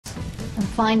and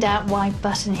find out why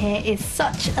Button here is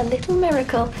such a little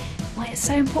miracle, why it's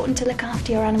so important to look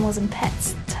after your animals and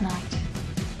pets tonight.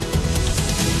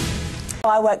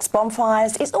 Fireworks,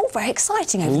 bonfires, it's all very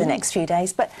exciting over the next few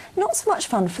days, but not so much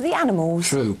fun for the animals.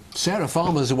 True. Sarah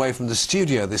Farmer's away from the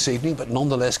studio this evening, but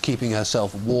nonetheless keeping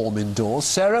herself warm indoors.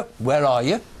 Sarah, where are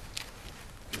you?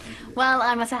 Well,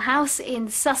 I'm at a house in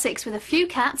Sussex with a few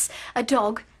cats, a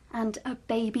dog and a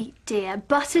baby deer.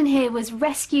 Button here was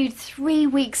rescued 3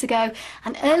 weeks ago,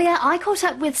 and earlier I caught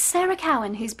up with Sarah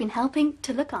Cowan, who's been helping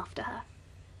to look after her.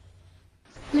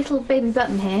 Little baby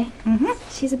Button here.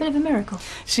 She's a bit of a miracle.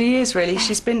 She is really.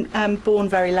 She's been born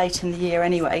very late in the year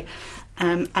anyway.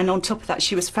 And on top of that,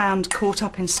 she was found caught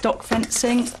up in stock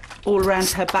fencing all around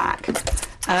her back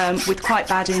with quite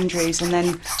bad injuries. And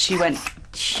then she went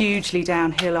hugely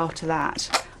downhill after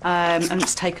that. And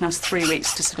it's taken us 3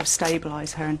 weeks to sort of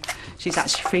stabilise her. And she's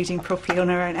actually feeding properly on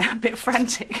her own, a bit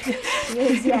frantic. She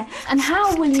is, yeah. And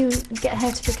how will you get her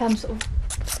to become sort of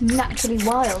naturally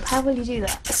wild? How will you do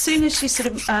that? As soon as she's sort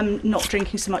of not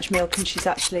drinking so much milk and she's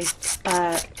actually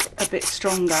a bit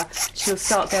stronger, she'll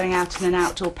start going out in an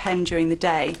outdoor pen during the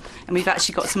day. And we've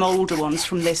actually got some older ones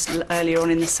from this earlier on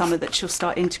in the summer that she'll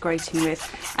start integrating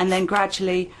with. And then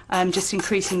gradually just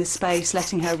increasing the space,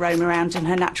 letting her roam around, and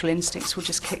her natural instincts will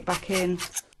just kick back in.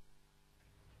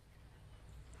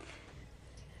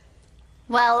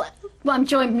 Well, I'm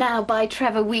joined now by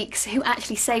Trevor Weeks, who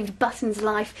actually saved Button's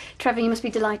life. Trevor, you must be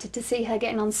delighted to see her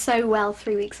getting on so well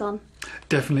 3 weeks on.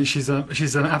 Definitely, she's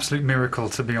an absolute miracle,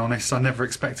 to be honest. I never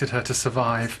expected her to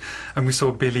survive. And we saw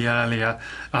Billy earlier,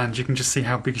 and you can just see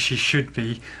how big she should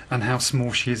be and how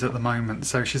small she is at the moment.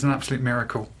 So she's an absolute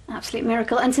miracle. Absolute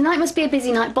miracle. And tonight must be a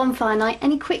busy night, bonfire night.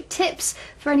 Any quick tips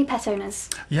for any pet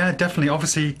owners? Yeah, definitely.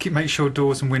 Obviously, make sure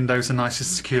doors and windows are nice and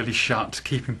securely shut,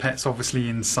 keeping pets obviously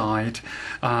inside,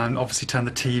 and obviously turn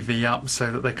the TV up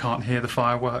so that they can't hear the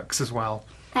fireworks as well.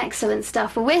 Excellent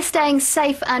stuff. Well, we're staying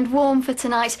safe and warm for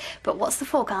tonight, but what's the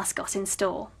forecast got in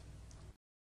store?